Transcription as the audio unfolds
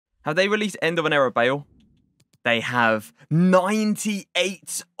Have they released End of an Era Bale? They have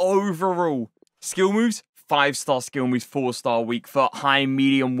 98 overall. Skill moves, 5-star skill moves, 4-star weak foot, high,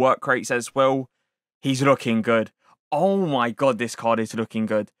 medium work rates as well. He's looking good. Oh my god, this card is looking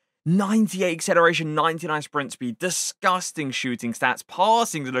good. 98 acceleration, 99 sprint speed, disgusting shooting stats,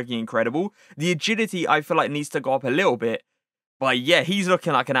 passing's looking incredible. The agility, I feel like, needs to go up a little bit. But yeah, he's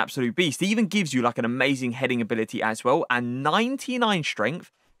looking like an absolute beast. He even gives you like an amazing heading ability as well. And 99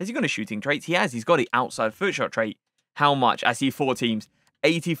 strength. Has he got a shooting trait? He has. He's got the outside foot shot trait. How much? I see 4 teams.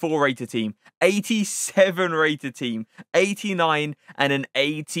 84 rated team, 87 rated team, 89 and an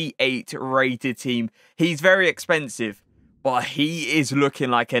 88 rated team. He's very expensive, but he is looking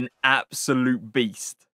like an absolute beast.